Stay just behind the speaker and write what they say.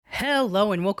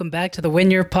Hello and welcome back to the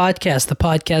When You're Podcast, the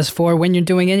podcast for when you're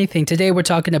doing anything. Today we're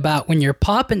talking about when you're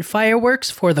popping fireworks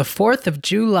for the 4th of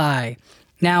July.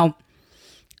 Now,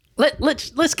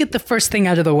 let's get the first thing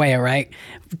out of the way, all right?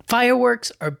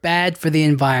 Fireworks are bad for the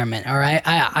environment, all right?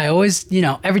 I always,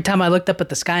 every time I looked up at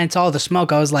the sky and saw all the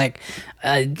smoke, I was like,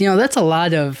 that's a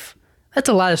lot of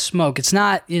smoke. It's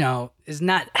not, it's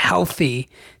not healthy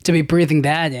to be breathing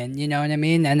that in, you know what I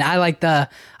mean? And I like the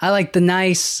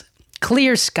nice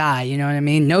clear sky, you know what I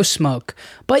mean? No smoke.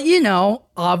 But,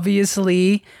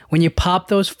 obviously, when you pop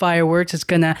those fireworks, it's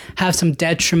going to have some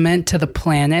detriment to the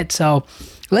planet. So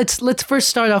let's first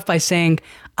start off by saying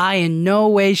I in no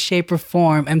way, shape, or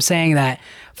form am saying that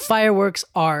fireworks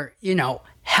are,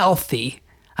 healthy.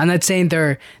 I'm not saying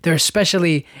they're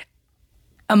especially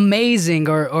amazing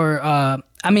or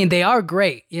they are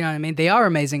great, you know what I mean? They are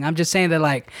amazing. I'm just saying that,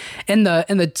 like, in the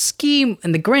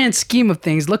grand scheme of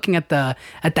things, looking at the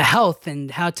health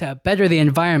and how to better the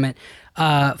environment,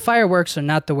 fireworks are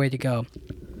not the way to go.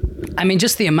 I mean,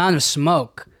 just the amount of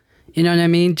smoke, you know what I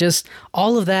mean? Just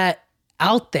all of that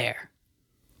out there.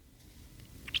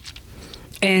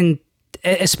 And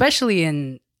especially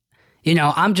in,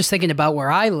 I'm just thinking about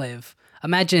where I live.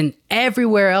 Imagine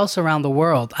everywhere else around the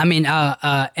world. I mean,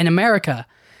 in America.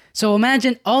 So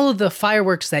imagine all of the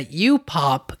fireworks that you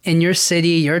pop in your city,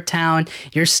 your town,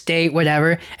 your state,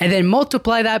 whatever, and then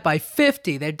multiply that by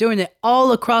 50. They're doing it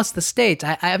all across the states.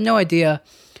 I have no idea.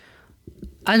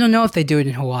 I don't know if they do it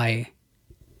in Hawaii.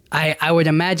 I would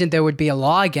imagine there would be a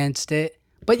law against it.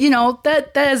 But,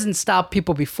 that hasn't stopped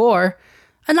people before.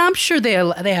 And I'm sure they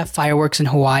have fireworks in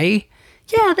Hawaii.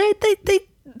 Yeah, they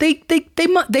they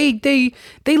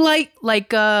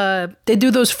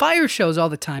do those fire shows all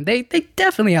the time. They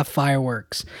definitely have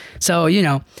fireworks. So,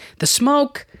 the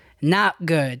smoke, not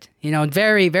good,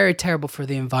 very, very terrible for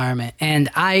the environment. And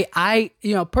I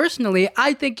personally,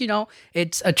 I think,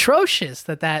 it's atrocious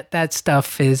that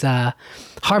stuff is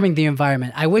harming the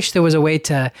environment. I wish there was a way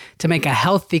to make a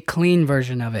healthy, clean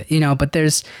version of it, but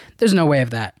there's no way of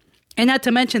that. And not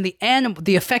to mention the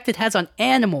effect it has on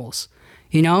animals,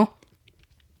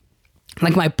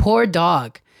 Like my poor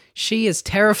dog, she is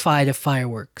terrified of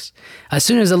fireworks. As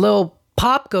soon as a little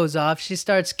pop goes off, she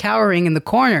starts cowering in the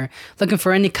corner, looking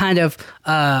for any kind of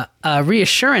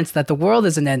reassurance that the world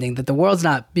isn't ending, that the world's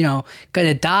not, going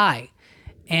to die.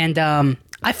 And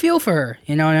I feel for her,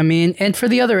 you know what I mean? And for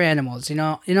the other animals, you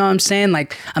know what I'm saying?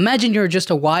 Like, imagine you're just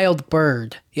a wild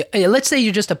bird. Let's say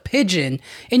you're just a pigeon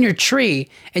in your tree,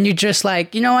 and you're just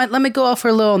like, you know what? Let me go out for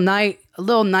a little night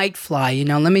fly,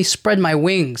 let me spread my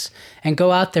wings and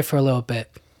go out there for a little bit.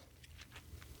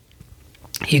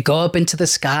 You go up into the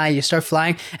sky, you start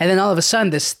flying, and then all of a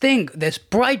sudden this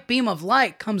bright beam of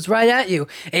light comes right at you.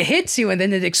 It hits you and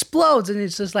then it explodes and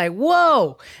it's just like,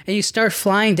 whoa! And you start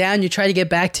flying down, you try to get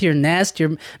back to your nest,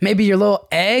 maybe your little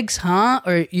eggs, huh?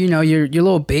 Or, your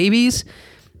little babies,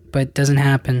 but it doesn't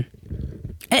happen.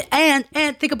 And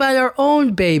think about our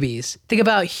own babies. Think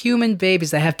about human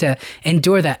babies that have to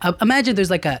endure that. Imagine there's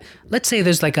like let's say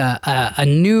there's like a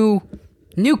new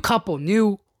couple,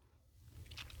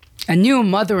 a new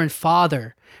mother and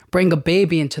father bring a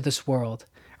baby into this world,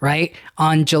 right?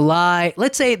 On July,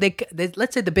 let's say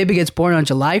the baby gets born on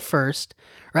July 1st,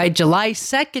 right? July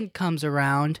 2nd comes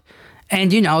around. And,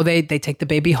 they take the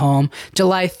baby home.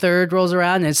 July 3rd rolls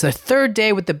around, and it's the third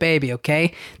day with the baby,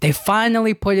 okay? They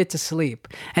finally put it to sleep.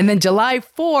 And then July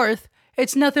 4th,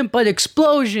 it's nothing but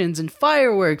explosions and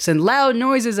fireworks and loud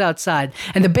noises outside.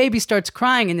 And the baby starts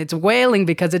crying, and it's wailing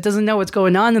because it doesn't know what's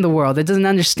going on in the world. It doesn't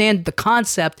understand the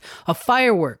concept of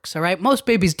fireworks, all right? Most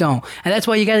babies don't. And that's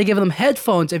why you got to give them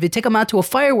headphones. If you take them out to a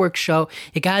fireworks show,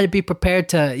 you got to be prepared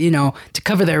to, to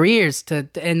cover their ears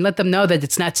and let them know that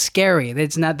it's not scary. They're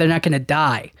not going to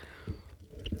die.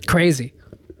 Crazy.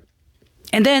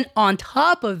 And then on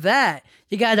top of that,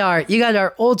 you got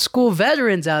our old school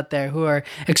veterans out there who are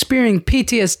experiencing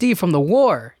PTSD from the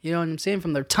war. You know what I'm saying?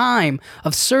 From their time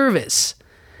of service.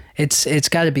 It's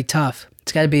got to be tough.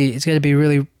 It's got to be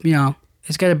really,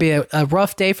 it's got to be a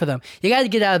rough day for them. You got to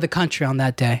get out of the country on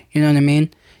that day. You know what I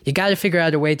mean? You got to figure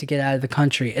out a way to get out of the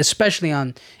country, especially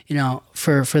on,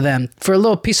 for them, for a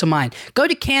little peace of mind. Go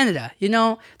to Canada.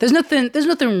 There's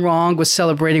nothing wrong with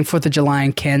celebrating 4th of July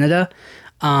in Canada.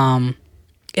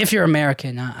 If you're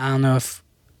American, I don't know if,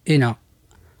 I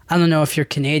don't know if you're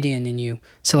Canadian and you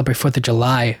celebrate 4th of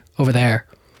July over there.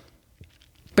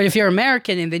 But if you're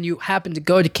American and then you happen to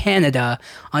go to Canada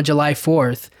on July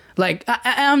 4th, like,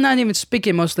 I'm not even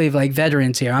speaking mostly of, like,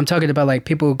 veterans here. I'm talking about, like,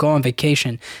 people who go on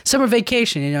vacation. Summer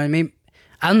vacation, you know what I mean?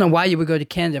 I don't know why you would go to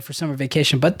Canada for summer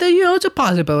vacation, but, it's a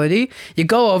possibility. You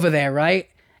go over there, right?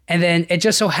 And then it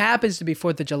just so happens to be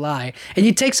 4th of July. And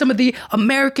you take some of the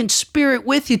American spirit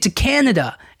with you to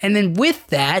Canada. And then with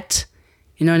that,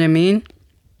 you know what I mean?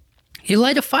 You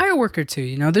light a firework or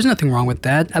two, there's nothing wrong with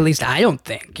that. At least I don't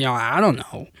think. I don't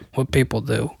know what people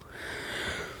do.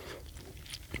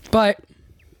 But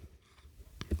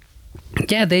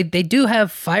yeah, they do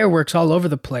have fireworks all over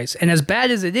the place. And as bad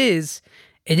as it is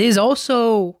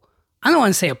also, I don't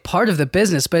want to say a part of the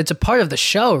business, but it's a part of the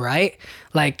show, right?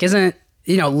 Like, isn't,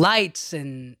 lights,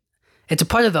 and it's a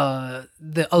part of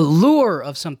the allure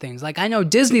of some things. Like, I know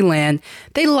Disneyland,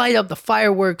 they light up the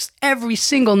fireworks every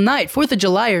single night, 4th of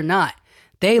July or not.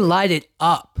 They light it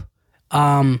up.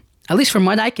 At least from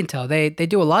what I can tell, they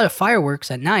do a lot of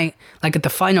fireworks at night. Like at the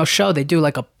final show, they do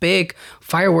like a big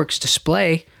fireworks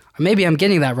display. Or maybe I'm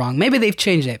getting that wrong. Maybe they've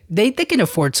changed it. They can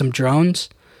afford some drones.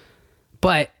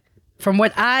 But from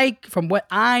what I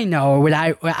know, or what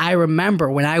I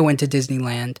remember when I went to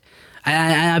Disneyland,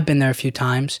 and I've been there a few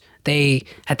times, they,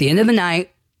 at the end of the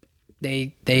night,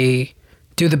 they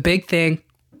do the big thing.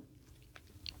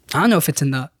 I don't know if it's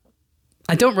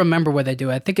I don't remember where they do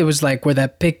it. I think it was like where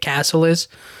that big castle is.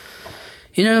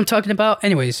 You know what I'm talking about?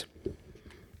 Anyways.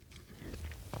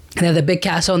 They have the big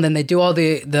castle, and then they do all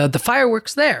the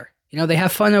fireworks there. They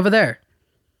have fun over there.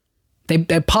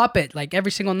 They pop it like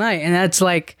every single night, and that's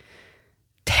like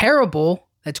terrible.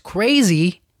 That's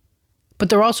crazy. But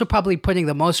they're also probably putting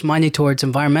the most money towards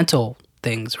environmental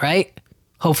things, right?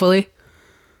 Hopefully.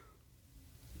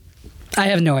 I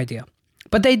have no idea.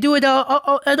 But they do it.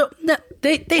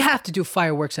 They have to do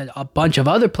fireworks at a bunch of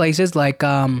other places, like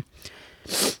what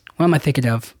am I thinking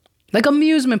of? Like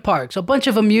amusement parks, a bunch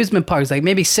of amusement parks, like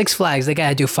maybe Six Flags. They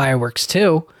gotta do fireworks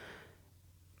too.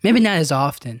 Maybe not as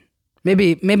often.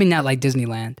 Maybe not like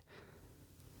Disneyland.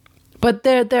 But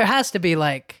there has to be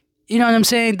like, you know what I'm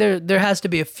saying? There has to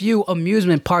be a few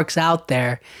amusement parks out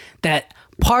there that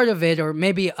part of it, or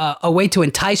maybe a way to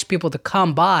entice people to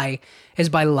come by, is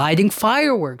by lighting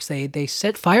fireworks. They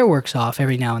set fireworks off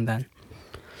every now and then.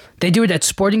 They do it at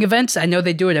sporting events. I know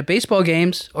they do it at baseball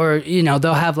games, or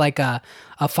they'll have like a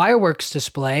fireworks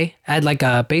display at like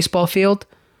a baseball field.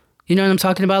 You know what I'm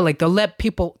talking about? Like they'll let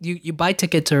people, you buy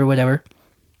tickets or whatever.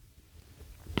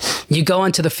 You go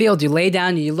onto the field, you lay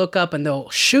down, and you look up, and they'll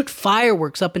shoot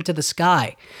fireworks up into the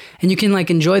sky, and you can like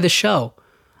enjoy the show.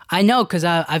 I know, because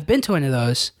I've been to one of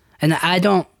those, and I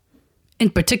don't in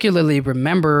particularly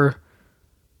remember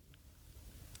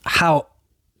how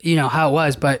it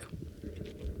was, but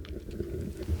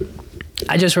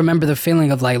I just remember the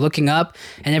feeling of like looking up,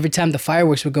 and every time the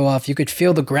fireworks would go off, you could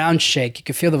feel the ground shake. You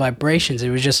could feel the vibrations. It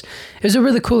was a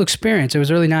really cool experience. It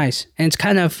was really nice, and it's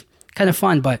kind of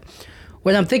fun. But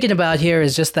what I'm thinking about here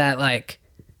is just that like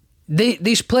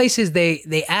these places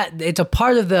they add, it's a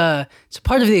part of the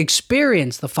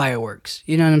experience, the fireworks.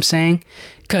 You know what I'm saying?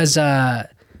 Because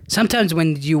sometimes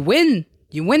when you win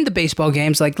the baseball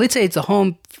games, like let's say it's a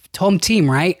home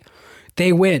team, right?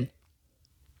 They win.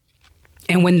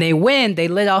 And when they win, they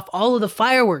lit off all of the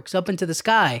fireworks up into the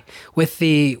sky with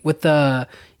the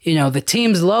the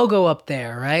team's logo up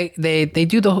there, right? They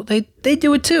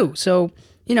do it too. So,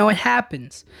 it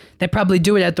happens. They probably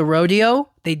do it at the rodeo.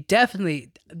 They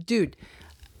definitely, dude.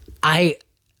 I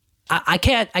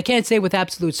can't say with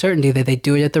absolute certainty that they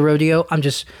do it at the rodeo. I'm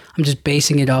just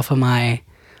basing it off of my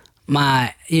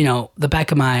the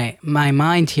back of my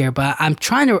mind here, but I'm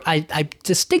trying to, I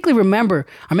distinctly remember,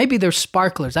 or maybe they're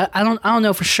sparklers. I don't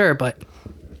know for sure, but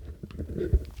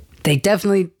they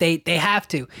definitely, they have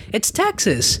to. It's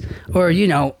Texas, or,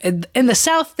 in the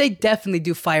South, they definitely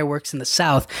do fireworks in the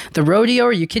South. The rodeo,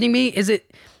 are you kidding me?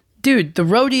 Dude, the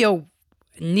rodeo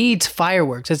needs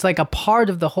fireworks. It's like a part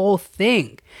of the whole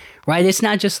thing, right? It's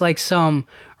not just like some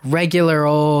regular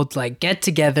old like get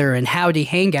together and howdy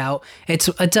hangout. It's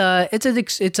a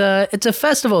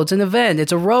festival. It's an event.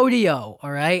 It's a rodeo.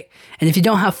 All right. And if you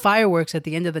don't have fireworks at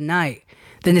the end of the night,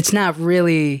 then it's not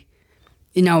really,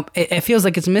 it feels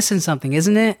like it's missing something,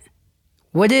 isn't it?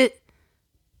 Would it?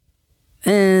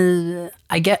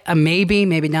 I get maybe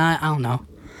not. I don't know.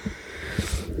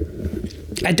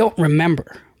 I don't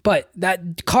remember, but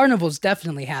that carnivals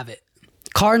definitely have it.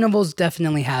 Carnivals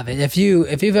definitely have it. If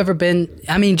you've ever been,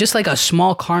 just like a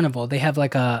small carnival, they have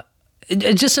like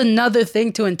it's just another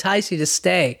thing to entice you to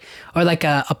stay, or like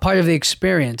a part of the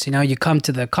experience. You come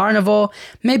to the carnival,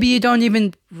 maybe you don't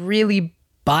even really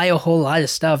buy a whole lot of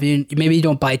stuff. Maybe you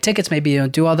don't buy tickets, maybe you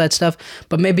don't do all that stuff,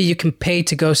 but maybe you can pay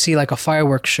to go see like a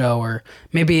fireworks show, or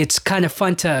maybe it's kind of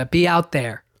fun to be out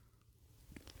there.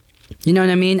 You know what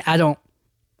I mean? I don't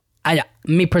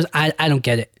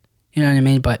get it. You know what I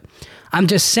mean? But I'm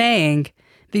just saying,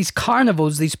 these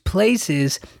carnivals, these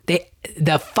places,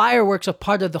 the fireworks are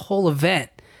part of the whole event.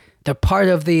 They're part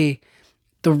of the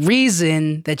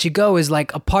reason that you go is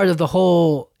like a part of the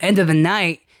whole end of the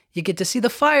night. You get to see the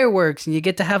fireworks and you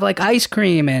get to have like ice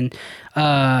cream and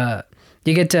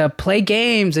you get to play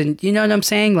games and you know what I'm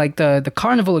saying? Like the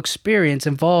carnival experience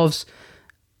involves,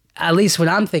 at least what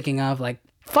I'm thinking of, like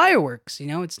fireworks, you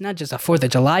know? It's not just a 4th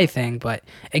of July thing, but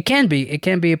it can be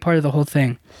a part of the whole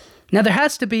thing. Now there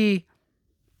has to be,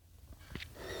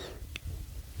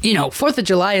 you know, 4th of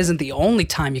July isn't the only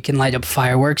time you can light up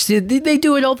fireworks. They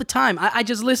do it all the time. I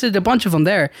just listed a bunch of them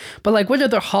there. But, like, what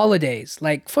other holidays?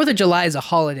 Like, 4th of July is a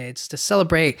holiday. It's to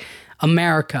celebrate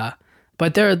America.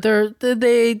 But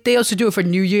they also do it for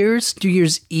New Year's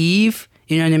Eve.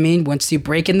 You know what I mean? Once you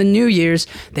break in the New Year's,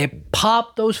 they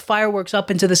pop those fireworks up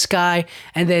into the sky.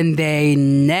 And then they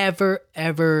never,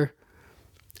 ever...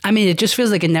 I mean, it just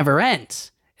feels like it never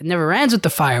ends. It never ends with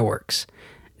the fireworks.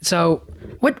 So,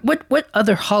 what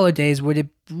other holidays would it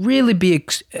really be?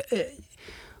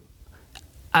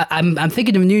 I'm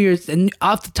thinking of New Year's, and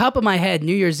off the top of my head,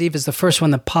 New Year's Eve is the first one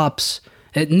that pops.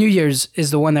 New Year's is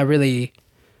the one that really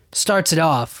starts it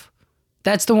off.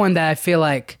 That's the one that I feel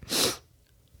like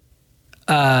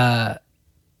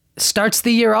starts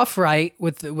the year off right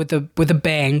with a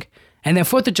bang, and then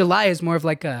 4th of July is more of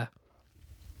like a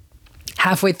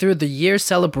halfway through the year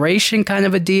celebration kind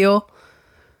of a deal.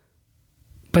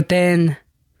 But then,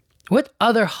 what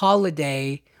other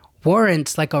holiday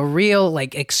warrants like a real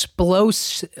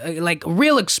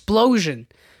real explosion?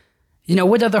 You know,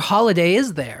 what other holiday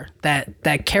is there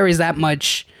that carries that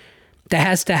much, that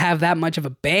has to have that much of a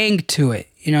bang to it?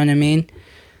 You know what I mean?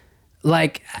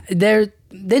 Like you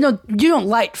don't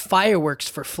light fireworks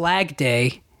for Flag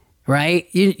Day, right?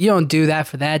 You don't do that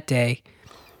for that day.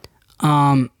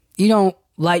 You don't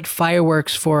light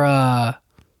fireworks for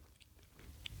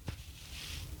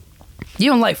you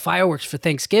don't light fireworks for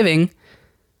Thanksgiving.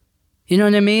 You know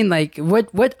what I mean? Like,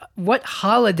 what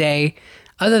holiday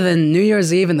other than New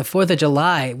Year's Eve and the 4th of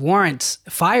July warrants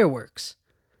fireworks?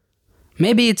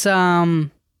 Maybe it's, okay,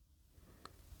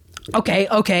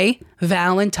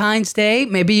 Valentine's Day.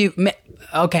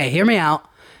 Okay, hear me out.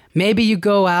 Maybe you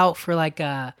go out for like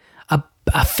a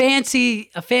fancy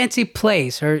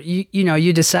place, or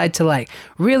you decide to like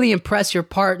really impress your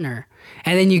partner.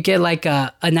 And then you get like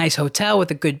a nice hotel with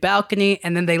a good balcony,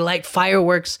 and then they light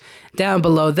fireworks down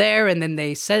below there, and then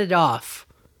they set it off.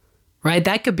 Right?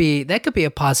 That could be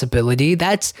a possibility.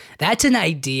 That's an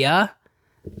idea.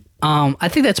 I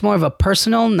think that's more of a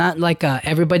personal, not like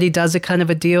everybody does it kind of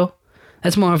a deal.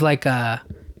 That's more of like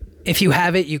if you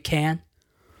have it, you can.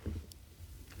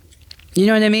 You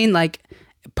know what I mean? Like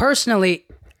personally,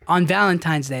 on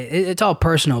Valentine's Day, it's all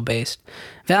personal based.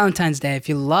 Valentine's Day, if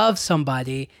you love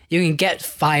somebody, you can get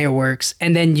fireworks,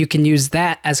 and then you can use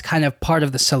that as kind of part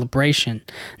of the celebration,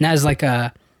 not as like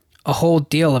a whole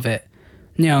deal of it.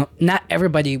 You know, not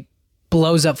everybody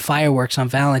blows up fireworks on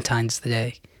Valentine's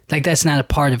Day. Like, that's not a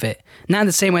part of it. Not in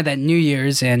the same way that New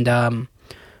Year's and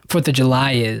 4th of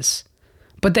July is.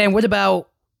 But then what about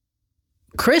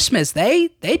Christmas? They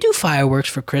do fireworks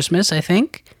for Christmas, I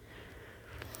think.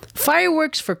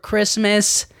 Fireworks for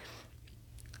Christmas.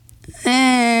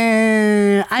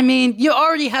 I mean, you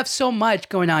already have so much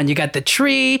going on. You got the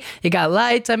tree, you got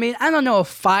lights. I mean, I don't know if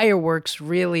fireworks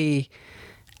really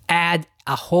add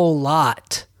a whole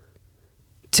lot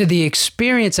to the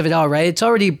experience of it all, right? It's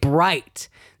already bright.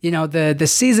 You know, the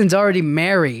season's already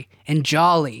merry and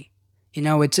jolly. You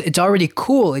know, it's already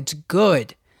cool. It's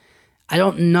good. I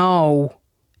don't know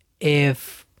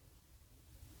if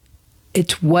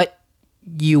it's what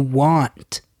you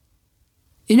want.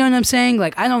 You know what I'm saying?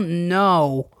 Like, I don't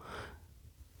know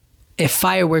if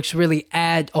fireworks really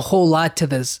add a whole lot to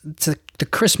the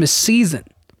Christmas season.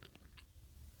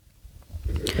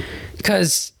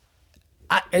 Because,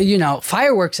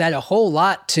 fireworks add a whole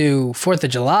lot to 4th of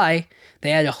July.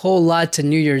 They add a whole lot to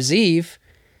New Year's Eve.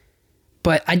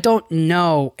 But I don't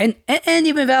know. And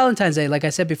even Valentine's Day, like I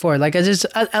said before, like it's just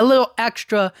a little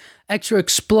extra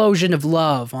explosion of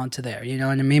love onto there. You know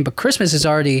what I mean? But Christmas is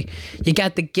already, you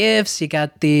got the gifts, you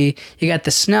got the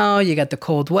snow, you got the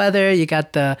cold weather, you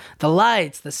got the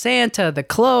lights, the Santa, the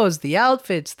clothes, the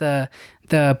outfits, the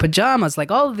pajamas,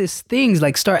 like all of these things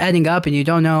like start adding up, and you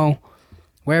don't know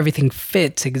where everything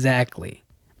fits exactly.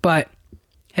 But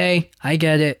hey, I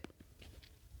get it.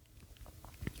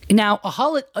 Now,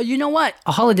 you know what?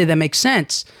 A holiday that makes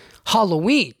sense.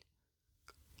 Halloween.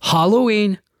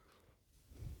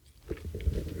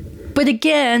 But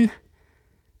again,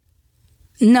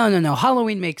 no.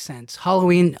 Halloween makes sense.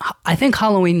 I think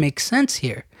Halloween makes sense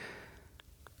here.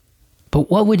 But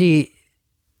what would the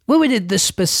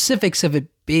specifics of it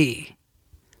be?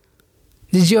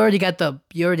 Did you already got the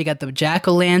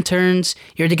jack-o'-lanterns,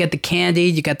 you already got the candy,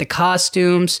 you got the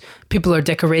costumes, people are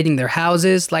decorating their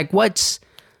houses. Like what's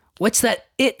that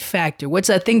it factor? What's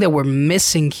that thing that we're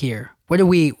missing here? What do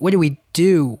we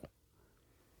do?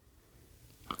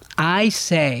 I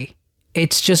say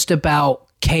it's just about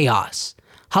chaos.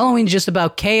 Halloween's just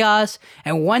about chaos,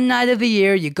 and one night of the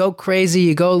year you go crazy,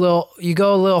 you go a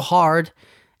little hard,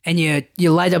 and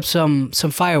you light up some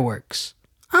fireworks.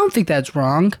 I don't think that's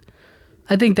wrong.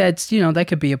 I think that's, that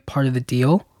could be a part of the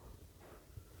deal.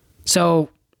 So,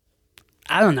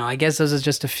 I don't know. I guess those are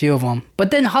just a few of them.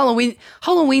 But then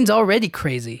Halloween's already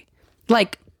crazy.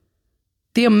 Like,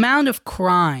 the amount of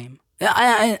crime.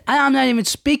 I'm not even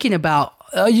speaking about,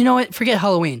 you know what? Forget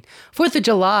Halloween. 4th of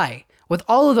July, with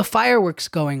all of the fireworks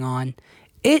going on,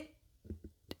 it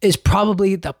is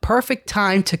probably the perfect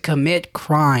time to commit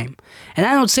crime. And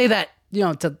I don't say that,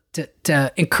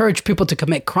 to encourage people to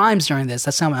commit crimes during this.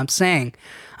 That's not what I'm saying.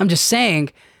 I'm just saying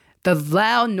the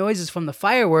loud noises from the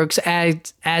fireworks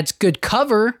adds good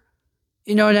cover.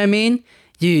 You know what I mean?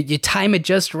 You time it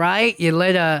just right. You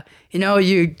let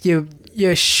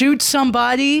you shoot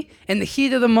somebody in the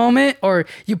heat of the moment, or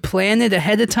you plan it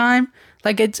ahead of time.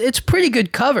 Like it's pretty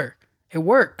good cover. It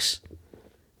works.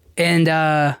 And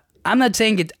I'm not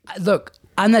saying it's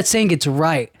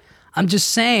right. I'm just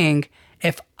saying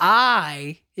not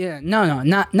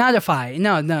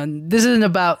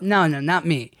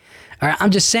me. All right,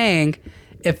 I'm just saying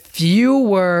if you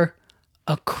were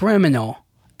a criminal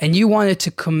and you wanted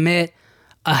to commit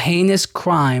a heinous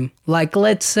crime, like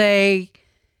let's say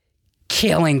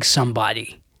killing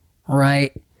somebody,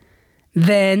 right?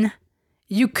 Then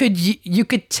you could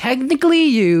technically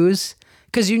use,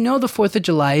 because the 4th of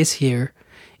July is here,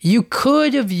 you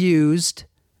could have used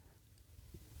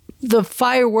the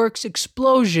fireworks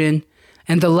explosion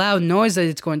and the loud noise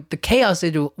the chaos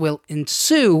that will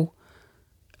ensue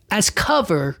as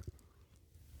cover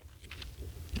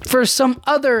for some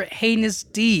other heinous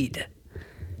deed.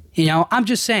 I'm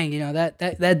just saying,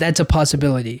 that's a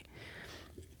possibility.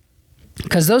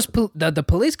 Because the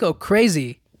police go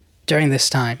crazy during this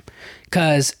time,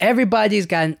 because everybody's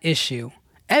got an issue.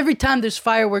 Every time there's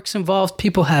fireworks involved,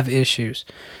 people have issues.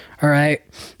 All right,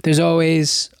 there's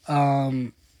always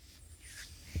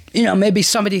maybe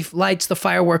somebody lights the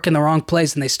firework in the wrong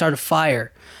place and they start a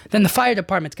fire. Then the fire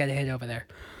department's got to hit over there.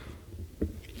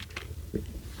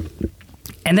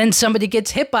 And then somebody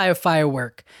gets hit by a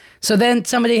firework. So then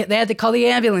they had to call the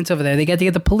ambulance over there. They got to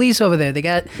get the police over there. They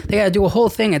got to do a whole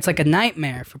thing. It's like a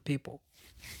nightmare for people.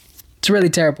 It's really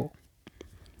terrible.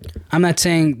 I'm not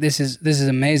saying this is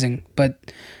amazing,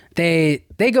 but they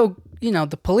go,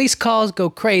 the police calls go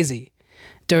crazy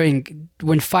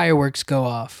when fireworks go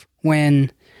off.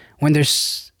 When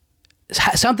there's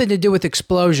something to do with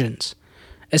explosions,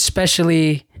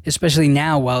 especially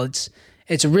now while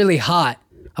it's really hot.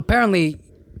 Apparently,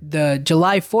 the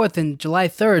July 4th and July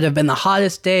 3rd have been the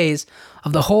hottest days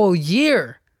of the whole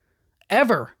year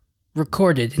ever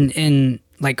recorded in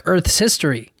like Earth's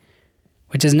history,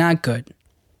 which is not good.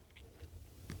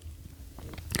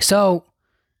 So,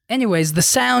 anyways, the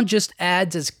sound just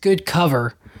adds as good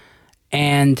cover,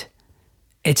 and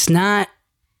it's not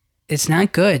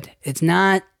good. It's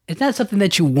not something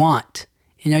that you want.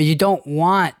 You don't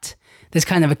want this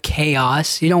kind of a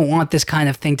chaos. You don't want this kind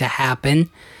of thing to happen.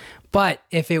 But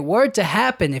if it were to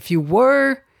happen, if you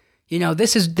were,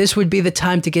 this would be the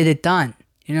time to get it done.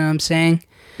 You know what I'm saying?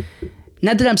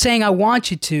 Not that I'm saying I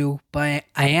want you to, but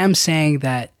I am saying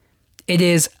that it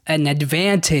is an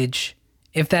advantage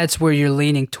if that's where you're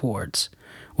leaning towards,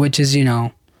 which is,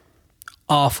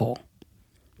 awful.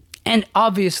 And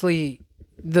obviously,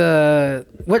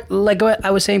 what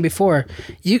I was saying before,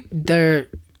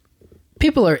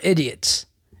 people are idiots,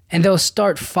 and they'll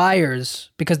start fires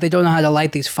because they don't know how to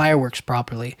light these fireworks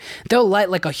properly. They'll light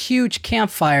like a huge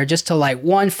campfire just to light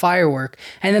one firework,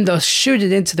 and then they'll shoot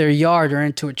it into their yard or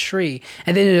into a tree,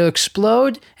 and then it'll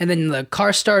explode, and then the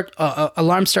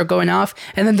alarms start going off,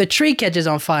 and then the tree catches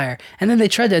on fire, and then they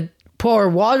try to pour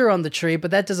water on the tree, but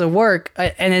that doesn't work,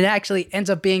 and it actually ends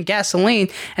up being gasoline,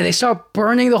 and they start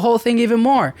burning the whole thing even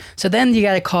more. So then you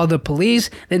got to call the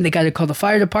police, then they got to call the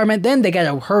fire department, then they got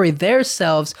to hurry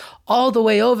themselves all the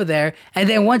way over there, and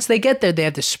then once they get there, they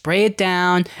have to spray it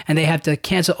down, and they have to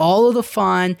cancel all of the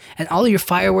fun, and all of your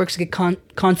fireworks get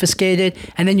confiscated,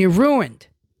 and then you're ruined.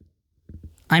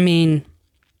 I mean,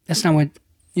 that's not what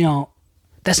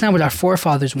our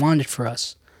forefathers wanted for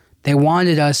us. They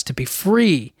wanted us to be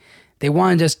free. They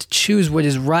wanted us to choose what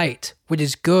is right, what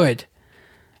is good.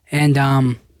 And,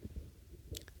 I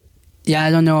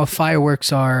don't know if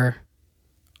fireworks are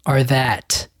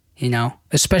that,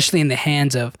 especially in the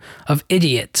hands of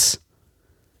idiots.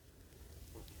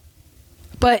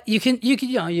 But you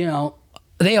know,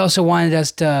 they also wanted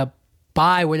us to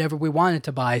buy whatever we wanted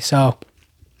to buy. So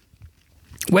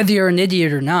whether you're an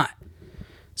idiot or not.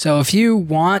 So if you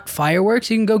want fireworks,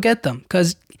 you can go get them.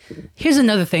 Because here's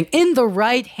another thing. In the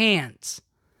right hands,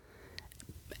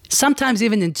 sometimes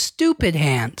even in stupid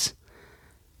hands,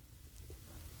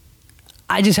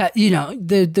 I just have,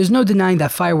 there's no denying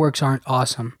that fireworks aren't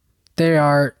awesome. They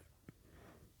are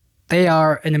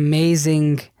an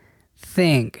amazing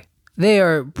thing. They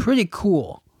are pretty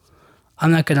cool.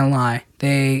 I'm not gonna lie.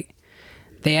 They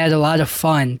add a lot of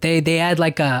fun. They add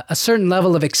like a certain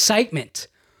level of excitement.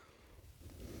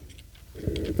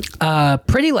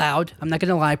 Pretty loud. I'm not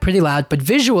gonna lie, pretty loud, but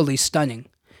visually stunning.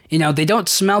 They don't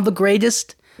smell the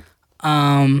greatest.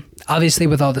 Obviously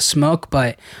with all the smoke,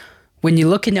 but when you're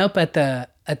looking up at the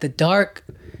dark,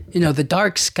 the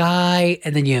dark sky,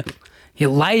 and then you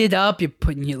light it up, you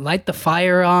light the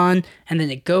fire on, and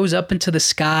then it goes up into the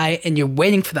sky, and you're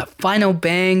waiting for the final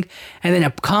bang, and then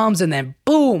it comes, and then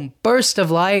boom, burst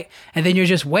of light, and then you're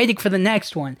just waiting for the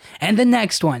next one, and the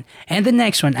next one, and the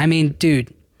next one. I mean,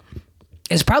 dude,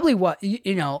 it's probably what, the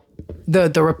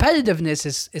repetitiveness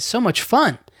is so much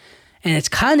fun, and it's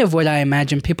kind of what I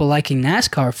imagine people liking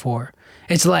NASCAR for.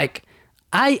 It's like,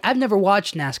 I've never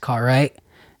watched NASCAR, right?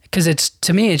 Because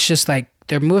to me, it's just like,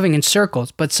 they're moving in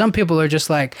circles, but some people are just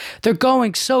like, they're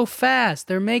going so fast.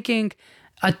 They're making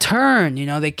a turn,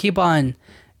 they keep on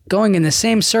going in the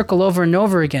same circle over and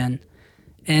over again.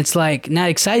 And it's like not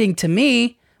exciting to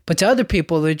me, but to other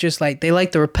people, they're just like, they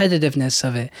like the repetitiveness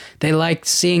of it. They like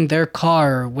seeing their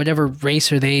car or whatever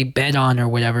racer they bet on or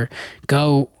whatever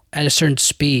go at a certain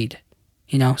speed,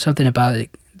 something about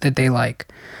it that they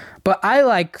like. But I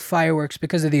like fireworks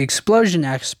because of the explosion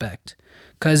aspect,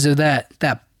 because of that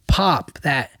pop,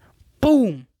 that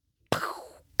boom,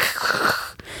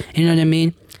 you know what I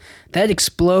mean? That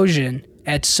explosion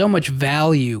adds so much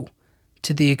value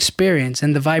to the experience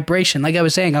and the vibration. Like I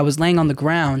was saying, I was laying on the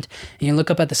ground and you look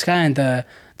up at the sky and the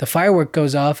firework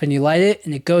goes off and you light it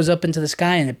and it goes up into the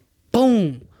sky and it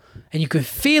boom, and you can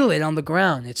feel it on the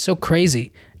ground. It's so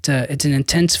crazy. It's an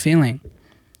intense feeling.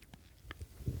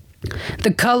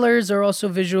 The colors are also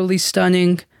visually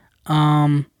stunning.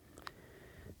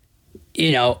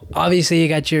 Obviously you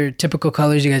got your typical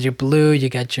colors. You got your blue, you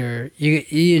got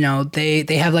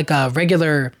they have like a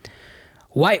regular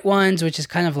white ones, which is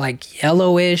kind of like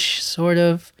yellowish, sort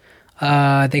of.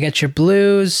 They got your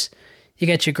blues, you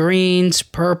got your greens,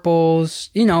 purples,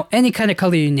 any kind of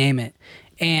color you name it.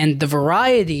 And the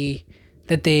variety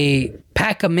that they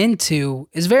pack them into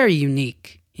is very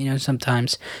unique.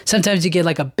 Sometimes you get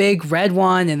like a big red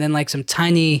one and then like some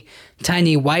tiny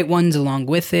white ones along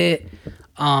with it.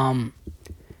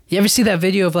 You ever see that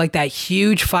video of like that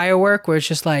huge firework where it's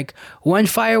just like one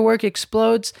firework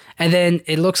explodes and then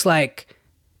it looks like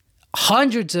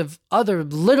hundreds of other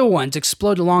little ones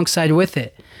explode alongside with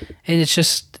it, and it's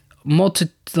just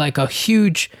like a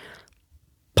huge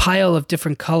pile of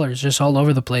different colors just all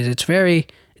over the place. It's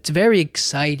very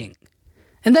exciting,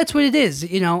 and that's what it is.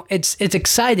 It's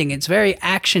exciting. It's very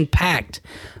action packed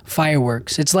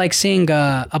fireworks. It's like seeing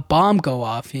a bomb go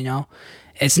off.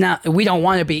 It's not, we don't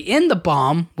want to be in the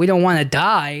bomb. We don't want to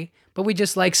die, but we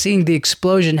just like seeing the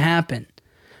explosion happen.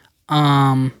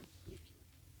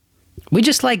 We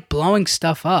just like blowing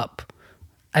stuff up.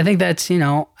 I think that's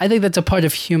a part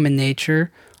of human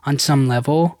nature on some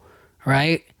level,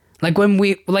 right? Like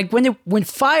when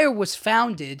fire was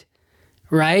founded,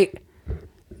 right?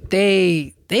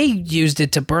 They used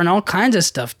it to burn all kinds of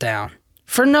stuff down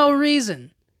for no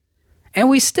reason. And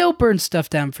we still burn stuff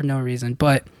down for no reason,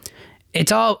 but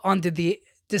it's all under the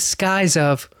disguise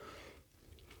of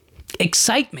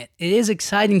excitement. It is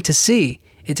exciting to see.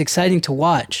 It's exciting to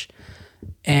watch.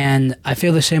 And I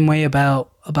feel the same way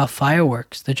about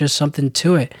fireworks. There's just something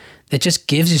to it that just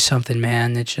gives you something,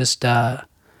 man. It's just a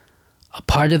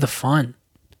part of the fun.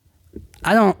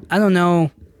 I don't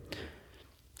know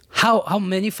how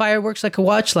many fireworks I could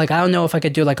watch. Like, I don't know if I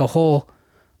could do like a whole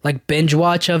like binge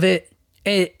watch of it.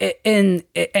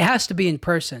 It has to be in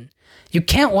person. You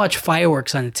can't watch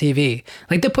fireworks on the TV.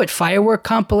 Like, they put firework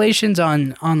compilations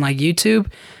on like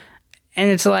YouTube, and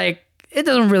it's like, it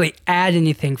doesn't really add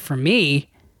anything for me,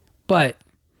 but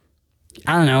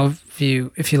I don't know if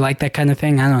you like that kind of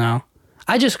thing. I don't know.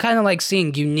 I just kind of like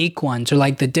seeing unique ones or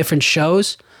like the different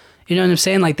shows. You know what I'm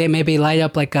saying? Like, they maybe light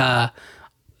up like a,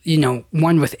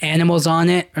 one with animals on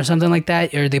it or something like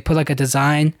that, or they put like a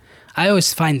design. I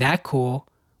always find that cool,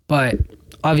 but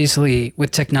obviously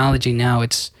with technology now,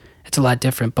 it's a lot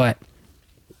different. But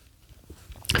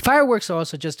fireworks are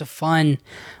also just a fun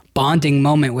bonding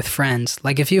moment with friends.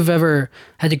 Like if you've ever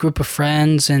had a group of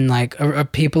friends and like or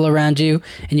people around you,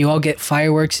 and you all get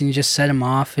fireworks and you just set them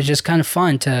off, it's just kind of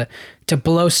fun to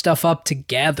blow stuff up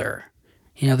together.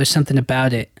 You know, there's something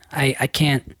about it. I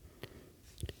can't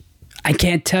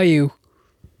tell you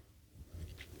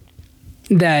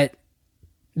that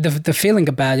the feeling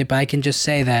about it, but I can just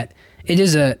say that it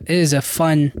is a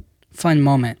fun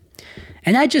moment.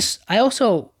 And I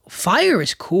also, fire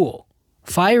is cool.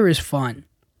 Fire is fun.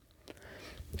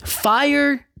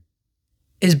 Fire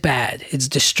is bad. It's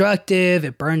destructive.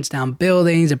 It burns down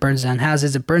buildings. It burns down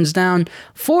houses. It burns down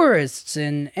forests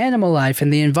and animal life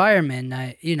and the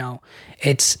environment.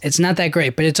 It's not that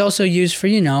great, but it's also used for,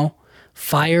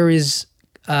 fire is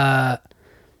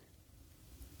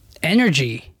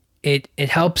energy. It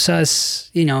helps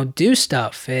us, do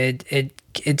stuff.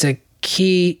 It's a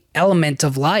key element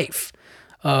of life,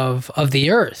 of the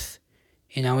earth.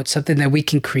 It's something that we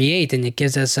can create, and it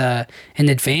gives us an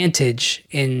advantage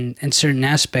in certain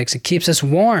aspects. It keeps us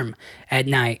warm at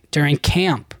night during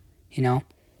camp,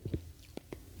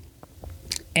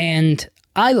 And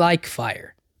I like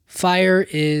fire. Fire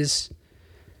is,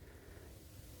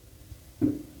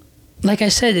 like I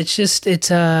said, it just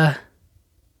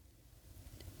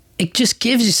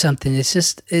gives you something.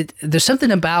 There's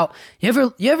something about, you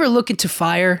ever look into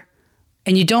fire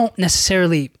and you don't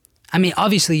necessarily, I mean,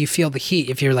 obviously you feel the heat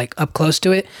if you're like up close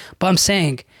to it, but I'm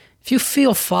saying if you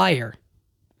feel fire,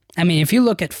 I mean, if you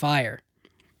look at fire,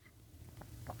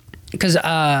 because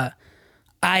I'm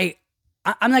not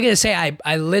going to say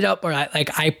I lit up or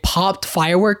I popped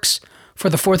fireworks for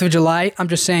the 4th of July. I'm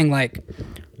just saying, like,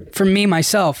 for me,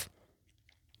 myself,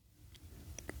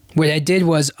 what I did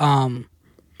was, what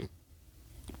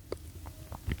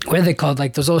are they called?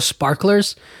 Like those little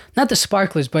sparklers? Not the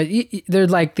sparklers, but they're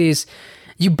like these,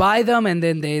 you buy them and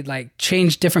then they like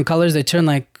change different colors. They turn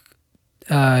like,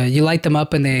 you light them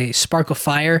up and they sparkle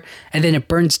fire, and then it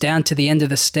burns down to the end of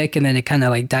the stick and then it kind of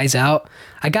like dies out.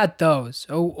 I got those.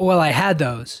 Oh, well, I had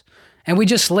those. And we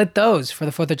just lit those for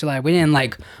the 4th of July. We didn't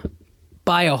like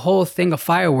buy a whole thing of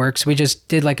fireworks. We just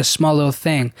did like a small little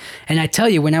thing. And I tell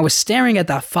you, when I was staring at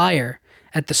that fire,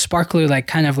 at the sparkler, like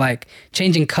kind of like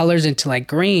changing colors into like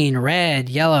green, red,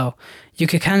 yellow, you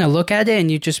could kind of look at it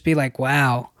and you just be like,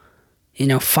 wow,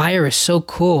 fire is so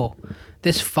cool.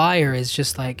 This fire is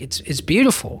just like, it's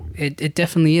beautiful. It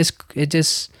definitely is. It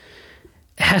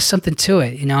has something to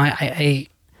it. I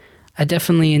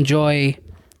definitely enjoy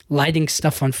lighting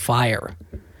stuff on fire.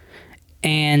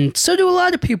 And so do a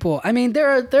lot of people. I mean, there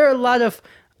are a lot of,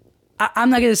 I'm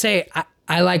not going to say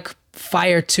I like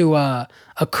fire to a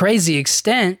crazy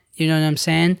extent, you know what I'm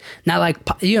saying? Not like,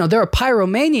 there are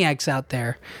pyromaniacs out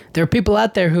there. There are people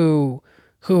out there who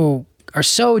are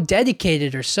so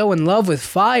dedicated or so in love with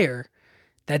fire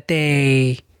that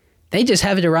they just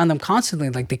have it around them constantly.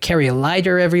 Like they carry a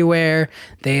lighter everywhere.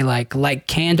 They like light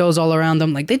candles all around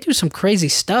them. Like they do some crazy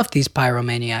stuff, these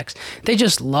pyromaniacs. They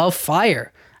just love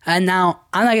fire. And now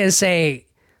I'm not going to say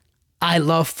I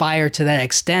love fire to that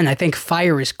extent. I think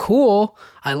fire is cool.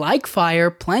 I like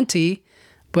fire plenty,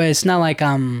 but it's not like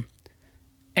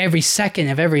every second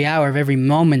of every hour of every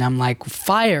moment I'm like,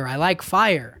 fire, I like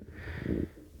fire.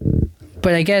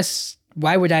 But I guess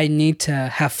why would I need to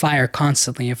have fire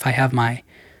constantly if I have my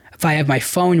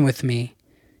phone with me?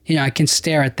 I can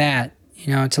stare at that.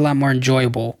 It's a lot more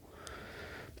enjoyable.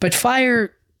 But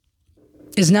fire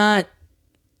is not,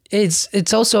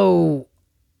 it's also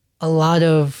a lot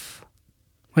of,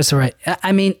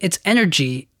 I mean, it's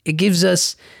energy. It gives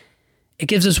us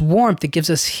warmth. It gives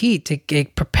us heat.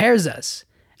 It prepares us.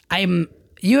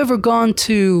 You ever gone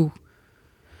to,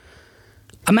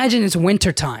 imagine it's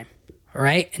winter time,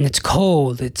 right? And it's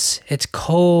cold. It's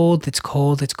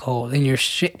cold. And you're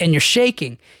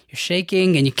shaking. You're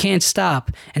shaking and you can't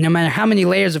stop. And no matter how many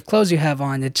layers of clothes you have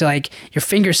on, it's like your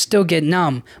fingers still get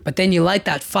numb. But then you light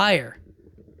that fire.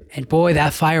 And boy,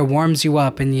 that fire warms you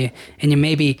up, and you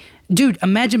maybe, dude,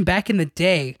 imagine back in the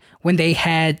day when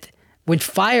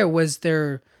fire was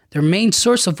their main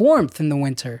source of warmth in the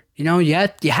winter. You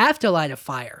have to light a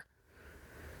fire.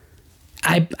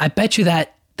 I bet you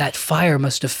that fire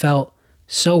must have felt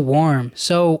so warm,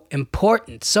 so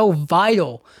important, so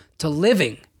vital to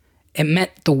living. It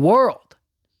meant the world.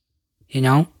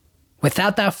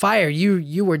 Without that fire,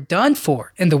 you were done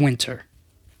for in the winter.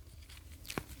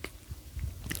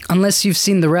 Unless you've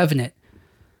seen The Revenant,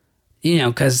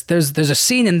 because there's a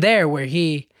scene in there where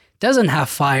he doesn't have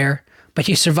fire, but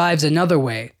he survives another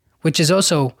way, which is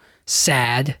also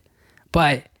sad.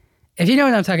 But if you know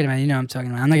what I'm talking about, you know what I'm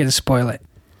talking about. I'm not going to spoil it.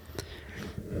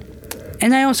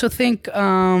 And I also think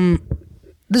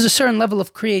there's a certain level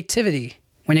of creativity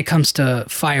when it comes to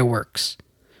fireworks.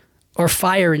 or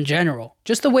fire in general,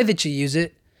 just the way that you use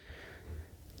it.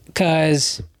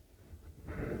 Because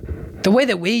the way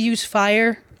that we use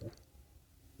fire,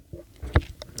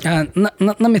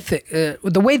 let me think.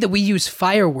 The way that we use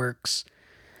fireworks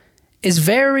is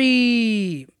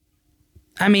very.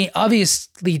 I mean,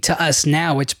 obviously to us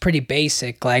now, it's pretty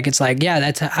basic. Like, it's like, yeah,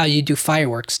 that's how you do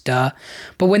fireworks, duh.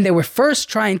 But when they were first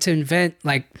trying to invent,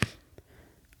 like,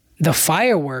 the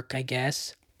firework, I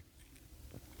guess,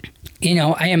 you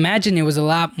know, I imagine it was a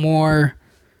lot more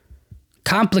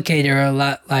complicated, or a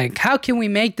lot like, how can we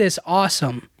make this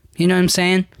awesome? You know what I'm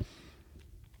saying?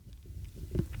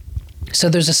 So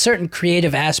there's a certain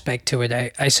creative aspect to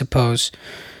it, I suppose.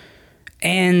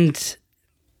 And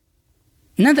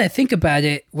now that I think about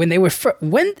it, when they were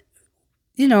when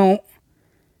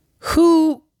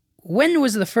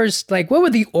was the first, like, what were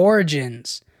the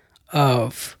origins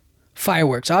of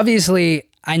fireworks? Obviously,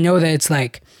 I know that it's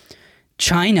like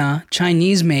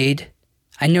Chinese made.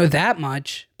 I know that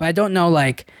much, but I don't know,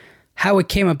 like, how it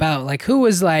came about. Like, who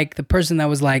was, like, the person that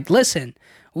was like, listen,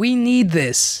 we need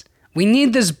this. We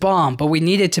need this bomb, but we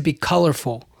need it to be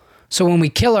colorful. So when we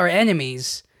kill our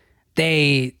enemies,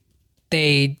 there's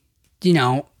a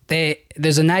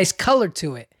nice color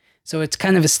to it. So it's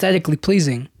kind of aesthetically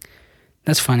pleasing.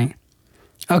 That's funny.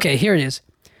 Okay, here it is.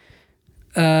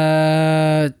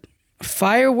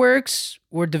 Fireworks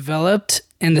were developed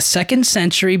in the 2nd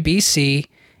century BC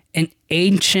in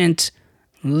ancient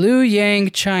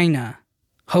Luoyang, China.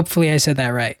 Hopefully I said that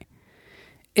right.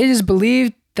 It is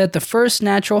believed that the first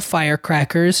natural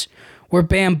firecrackers were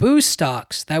bamboo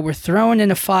stalks that were thrown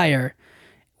in a fire,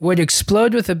 would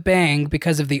explode with a bang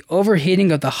because of the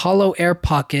overheating of the hollow air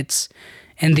pockets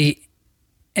in the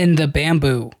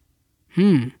bamboo.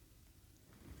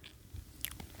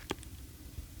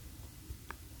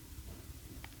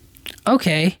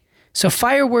 Okay, so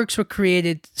fireworks were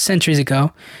created centuries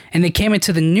ago, and they came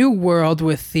into the New World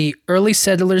with the early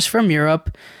settlers from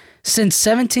Europe. Since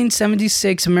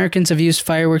 1776, Americans have used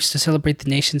fireworks to celebrate the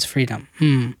nation's freedom.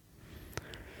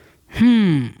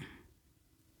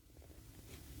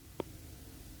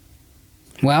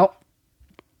 Well,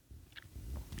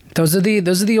 those are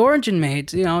the origin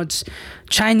made. You know, it's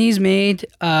Chinese made.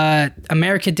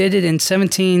 America did it in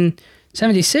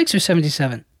 1776 or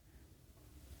 77.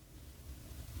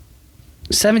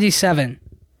 77.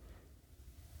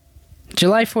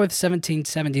 July 4th,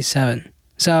 1777.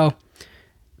 So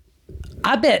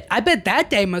I bet that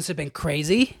day must have been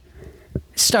crazy.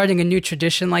 Starting a new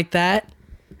tradition like that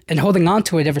and holding on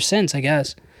to it ever since, I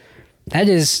guess. That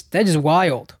is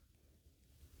wild.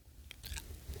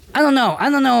 I don't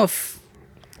know if,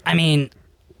 I mean,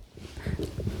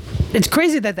 it's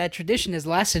crazy that tradition has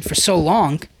lasted for so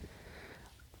long.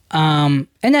 And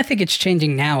I think it's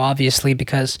changing now, obviously,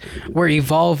 because we're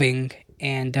evolving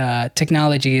and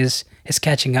technology is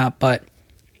catching up. But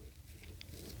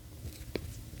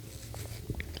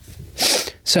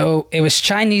so it was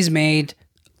Chinese made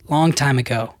long time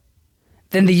ago.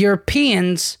 Then the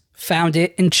Europeans found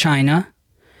it in China.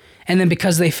 And then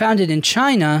because they found it in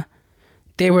China,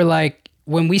 they were like,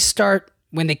 when they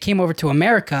came over to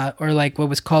America, or like what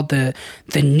was called the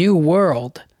New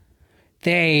World,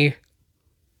 I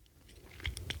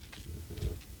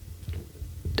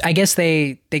guess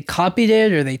they copied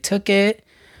it, or they took it.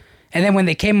 And then when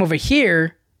they came over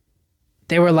here,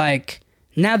 they were like,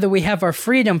 now that we have our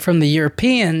freedom from the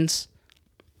Europeans,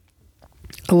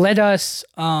 let us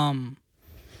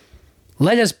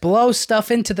blow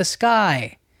stuff into the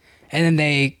sky. And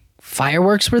then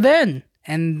fireworks were then.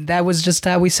 And that was just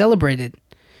how we celebrated.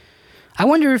 I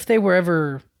wonder if they were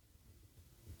ever,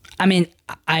 I mean,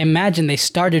 I imagine they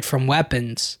started from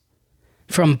weapons,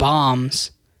 from bombs.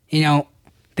 You know,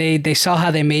 they saw how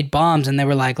they made bombs, and they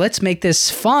were like, let's make this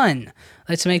fun.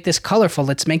 Let's make this colorful.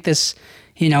 Let's make this,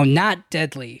 not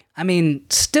deadly. I mean,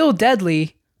 still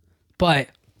deadly, but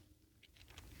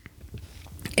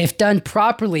if done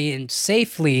properly and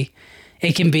safely,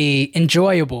 it can be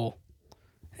enjoyable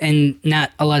and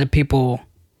not a lot of people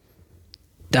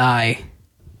die.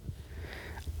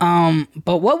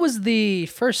 But what was the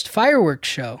first fireworks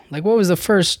show? Like, what was the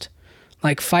first,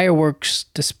 like, fireworks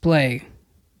display?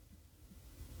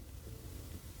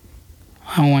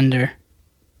 I wonder.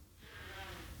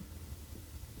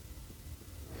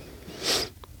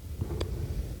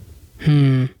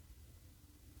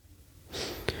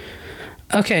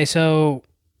 Okay, so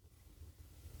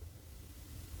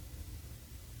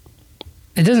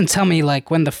it doesn't tell me,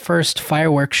 like, when the first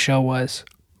fireworks show was.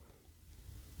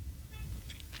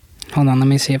 Hold on, let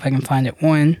me see if I can find it.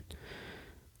 When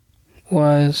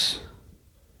was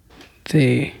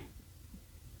the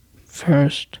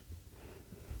first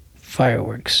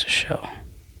fireworks show?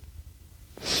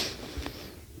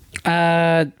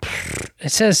 It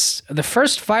says the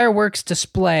first fireworks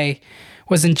display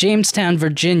was in Jamestown,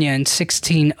 Virginia in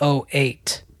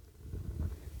 1608.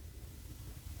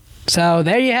 So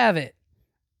there you have it.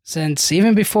 Since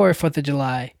even before 4th of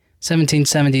July,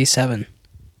 1777.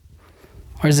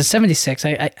 Or is it 76?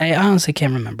 I honestly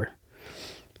can't remember.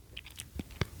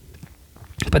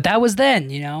 But that was then,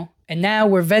 you know. And now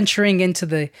we're venturing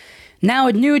into now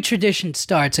a new tradition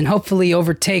starts and hopefully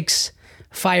overtakes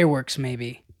fireworks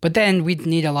maybe. But then we'd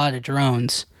need a lot of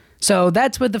drones. So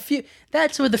that's where the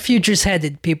future's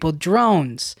headed, people.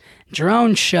 Drones.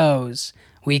 Drone shows.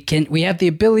 We have the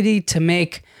ability to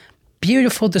make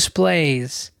beautiful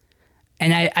displays.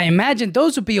 And I imagine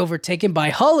those would be overtaken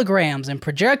by holograms and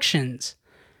projections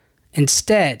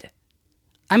instead.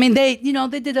 I mean, they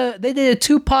did a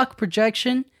Tupac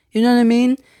projection. You know what I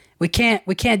mean? We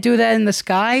can't do that in the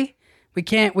sky. We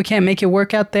can't make it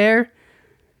work out there.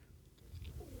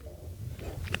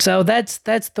 So that's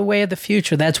the way of the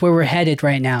future. That's where we're headed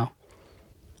right now.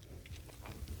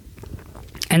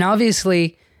 And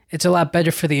obviously, it's a lot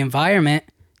better for the environment.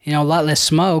 You know, a lot less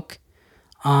smoke.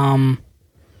 But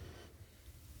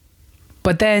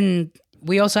then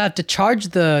we also have to charge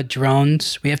the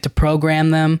drones. We have to program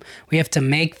them. We have to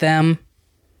make them.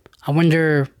 I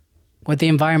wonder what the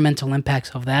environmental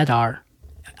impacts of that are.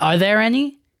 Are there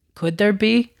any? Could there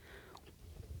be?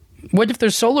 What if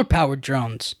there's solar-powered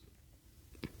drones?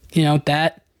 You know,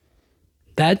 that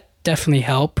definitely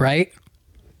help, right?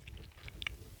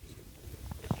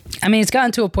 I mean, it's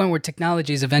gotten to a point where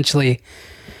technology is eventually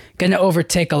going to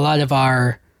overtake a lot of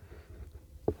our...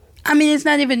 I mean, it's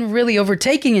not even really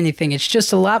overtaking anything. It's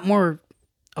just a lot more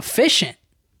efficient.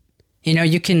 You know,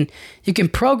 you can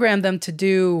program them to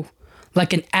do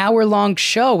like an hour-long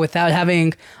show without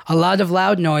having a lot of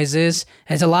loud noises.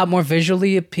 It's a lot more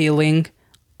visually appealing.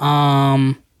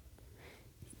 You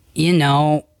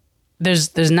know,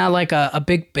 there's not like a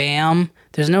big bam.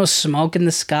 There's no smoke in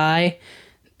the sky.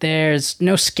 There's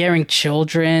no scaring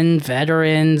children,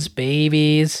 veterans,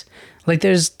 babies. Like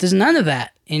there's none of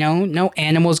that. You know, no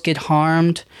animals get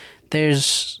harmed.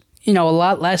 There's, you know, a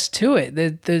lot less to it.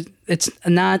 It's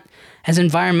not as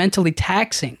environmentally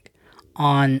taxing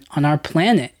on our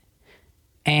planet.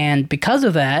 And because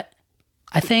of that,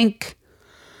 I think,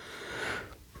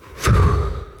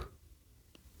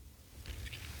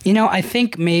 you know, I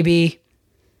think maybe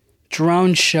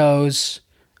drone shows,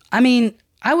 I mean,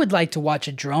 I would like to watch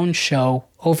a drone show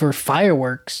over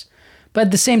fireworks. But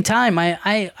at the same time,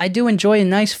 I do enjoy a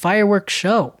nice fireworks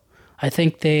show. I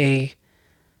think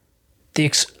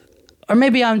or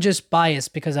maybe I'm just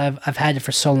biased because I've had it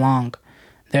for so long.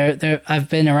 I've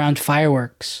been around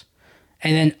fireworks,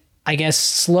 and then I guess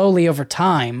slowly over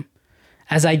time,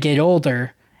 as I get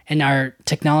older and our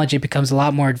technology becomes a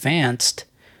lot more advanced,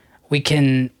 we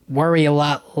can worry a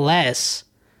lot less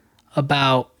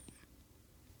about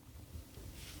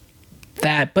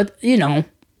that. But you know.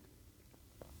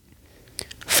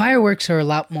 Fireworks are a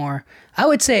lot more, I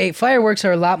would say fireworks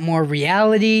are a lot more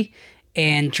reality,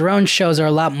 and drone shows are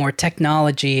a lot more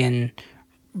technology and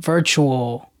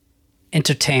virtual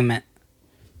entertainment.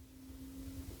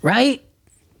 Right?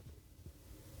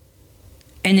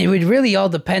 And it would really all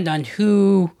depend on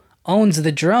who owns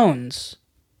the drones.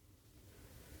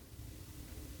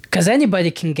 Because anybody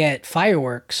can get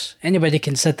fireworks. Anybody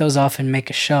can set those off and make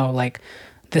a show. Like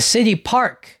the city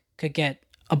park could get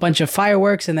a bunch of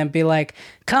fireworks and then be like,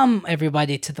 come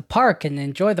everybody to the park and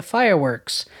enjoy the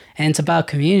fireworks. And it's about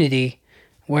community.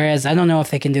 Whereas I don't know if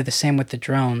they can do the same with the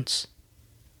drones.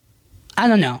 I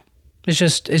don't know. It's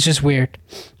just weird.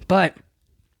 But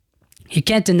you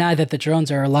can't deny that the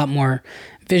drones are a lot more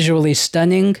visually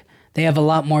stunning. They have a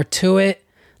lot more to it.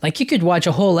 Like you could watch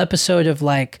a whole episode of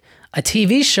like a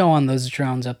TV show on those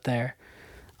drones up there.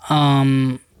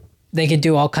 They could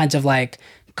do all kinds of like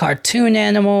cartoon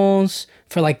animals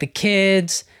for like the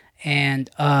kids, and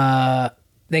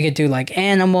they could do like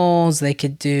animals. They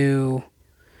could do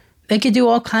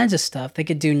all kinds of stuff. They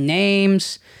could do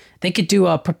names. They could do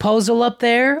a proposal up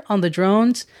there on the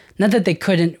drones. Not that they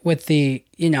couldn't with the,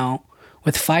 you know,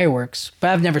 with fireworks, but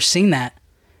I've never seen that.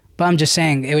 But I'm just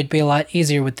saying it would be a lot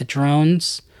easier with the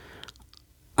drones.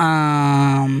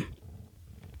 Yeah,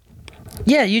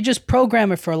 you just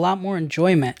program it for a lot more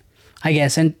enjoyment, I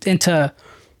guess, and to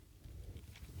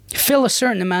fill a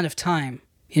certain amount of time.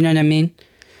 You know what I mean?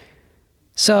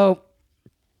 So,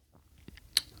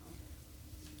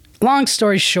 long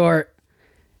story short,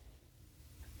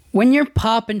 when you're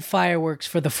popping fireworks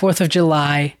for the 4th of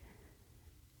July,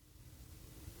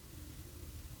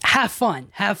 have fun.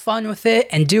 Have fun with it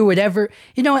and do whatever.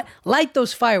 You know what? Light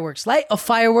those fireworks. Light a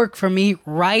firework for me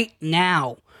right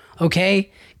now.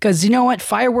 okay? Because you know what?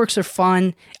 Fireworks are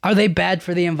fun. Are they bad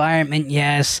for the environment?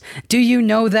 Yes. Do you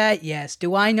know that? Yes.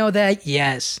 Do I know that?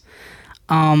 Yes.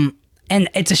 And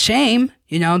it's a shame,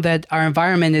 that our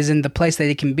environment is in the place that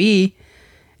it can be.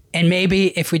 And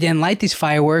maybe if we didn't light these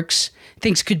fireworks,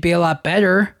 things could be a lot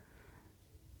better.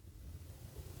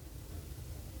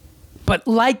 But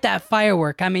light that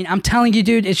firework. I mean, I'm telling you,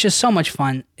 dude, it's just so much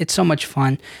fun. It's so much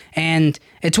fun. And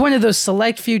it's one of those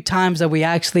select few times that we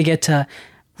actually get to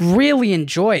really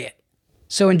enjoy it.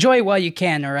 So enjoy it while you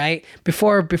can, all right?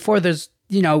 Before there's,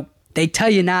 they tell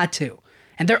you not to.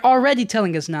 And they're already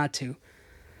telling us not to.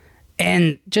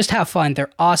 And just have fun.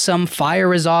 They're awesome.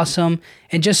 Fire is awesome.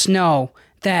 And just know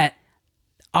that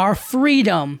our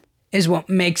freedom is what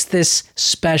makes this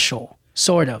special,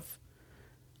 sort of.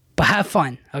 But have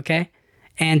fun, okay?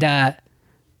 And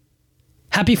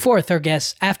happy 4th, or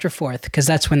guess after 4th, because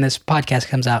that's when this podcast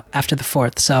comes out, after the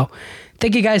 4th. So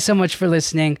thank you guys so much for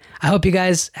listening. I hope you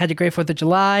guys had a great 4th of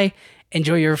July.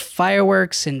 Enjoy your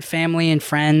fireworks and family and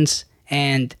friends.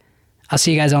 And I'll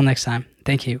see you guys all next time.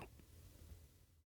 Thank you.